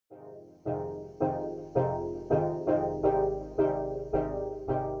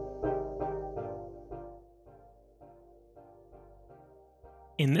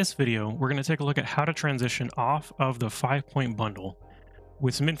In this video, we're going to take a look at how to transition off of the 5-point bundle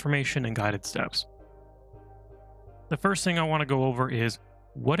with some information and guided steps. The first thing I want to go over is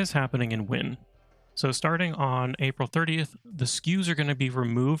what is happening and when. So starting on April 30th, the SKUs are going to be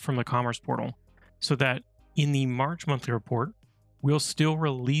removed from the Commerce portal so that in the March monthly report, we'll still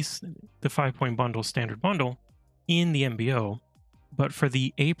release the 5-point bundle standard bundle in the MBO, but for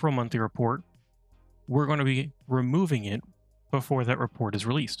the April monthly report, we're going to be removing it before that report is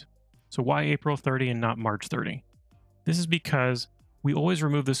released. So why April 30 and not March 30? This is because we always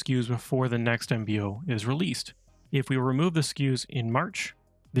remove the SKUs before the next MBO is released. If we remove the SKUs in March,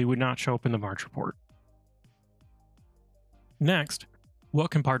 they would not show up in the March report. Next,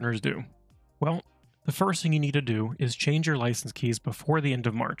 what can partners do? Well, the first thing you need to do is change your license keys before the end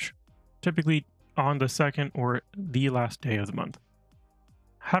of March, typically on the second or the last day of the month.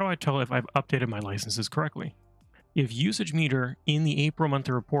 How do I tell if I've updated my licenses correctly? If usage meter in the April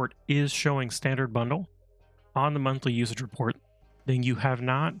monthly report is showing standard bundle on the monthly usage report, then you have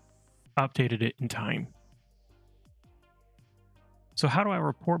not updated it in time. So how do I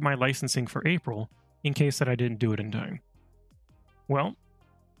report my licensing for April in case that I didn't do it in time? Well,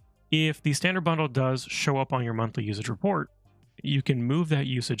 if the standard bundle does show up on your monthly usage report, you can move that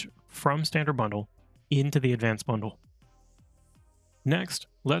usage from standard bundle into the advanced bundle. Next,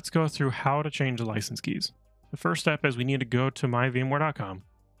 let's go through how to change the license keys. The first step is we need to go to myvmware.com,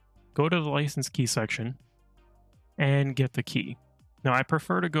 go to the license key section, and get the key. Now, I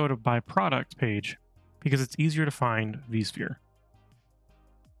prefer to go to by product page because it's easier to find vSphere.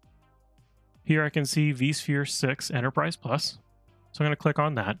 Here I can see vSphere 6 Enterprise Plus, so I'm going to click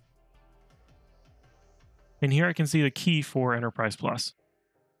on that. And here I can see the key for Enterprise Plus.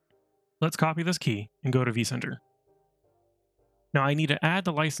 Let's copy this key and go to vCenter. Now I need to add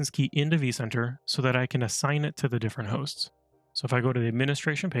the license key into vCenter so that I can assign it to the different hosts. So if I go to the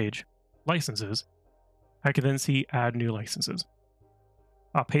administration page, licenses, I can then see add new licenses.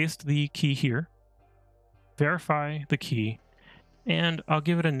 I'll paste the key here, verify the key, and I'll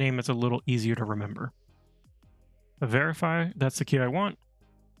give it a name that's a little easier to remember. Verify that's the key I want,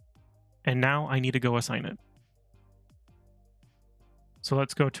 and now I need to go assign it. So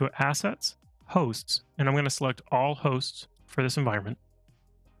let's go to Assets, Hosts, and I'm going to select all hosts for this environment.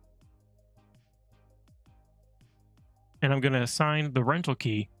 And I'm going to assign the rental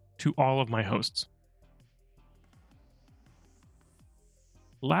key to all of my hosts.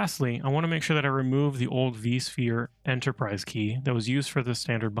 Lastly, I want to make sure that I remove the old vSphere Enterprise key that was used for the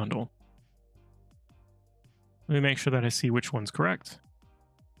standard bundle. Let me make sure that I see which one's correct.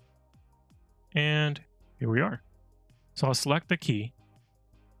 And here we are. So I'll select the key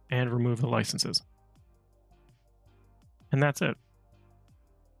and remove the licenses. And that's it.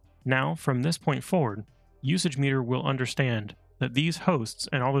 Now, from this point forward, usage meter will understand that these hosts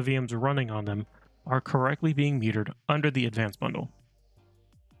and all the VMs running on them are correctly being metered under the advanced bundle.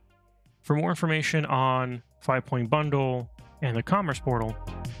 For more information on 5-point bundle and the Commerce portal,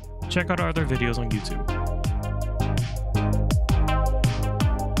 check out our other videos on YouTube.